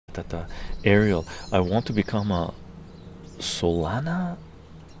Ariel, I want to become a Solana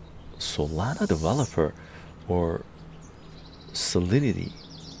developer or Solidity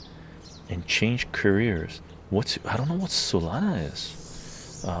and change careers. I don't know what Solana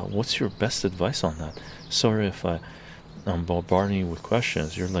is. What's your best advice on that? Sorry if I'm bombarding you with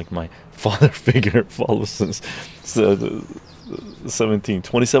questions. You're like my father figure, follow since so, 17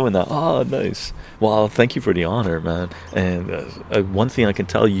 27 now. Oh, nice. Wow, thank you for the honor, man. And one thing I can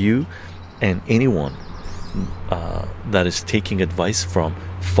tell you and anyone that is taking advice from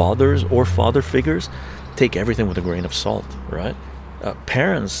fathers or father figures, take everything with a grain of salt, right?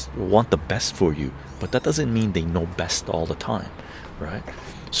 Parents want the best for you, but that doesn't mean they know best all the time, right?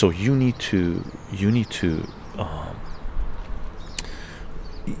 So um, you need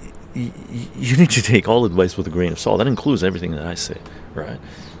to take all advice with a grain of salt. That includes everything that I say, right?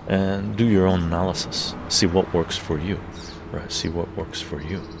 And do your own analysis. See what works for you, right? See what works for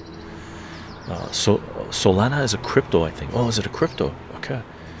you. So Solana is a crypto, I think. Oh, is it a crypto? Okay.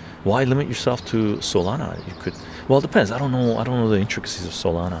 Why limit yourself to Solana? You could. Well, it depends. I don't know. I don't know the intricacies of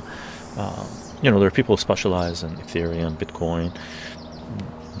Solana. There are people who specialize in Ethereum, Bitcoin,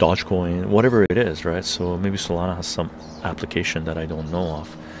 Dogecoin, whatever it is, right? So maybe Solana has some application that I don't know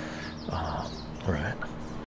of, right?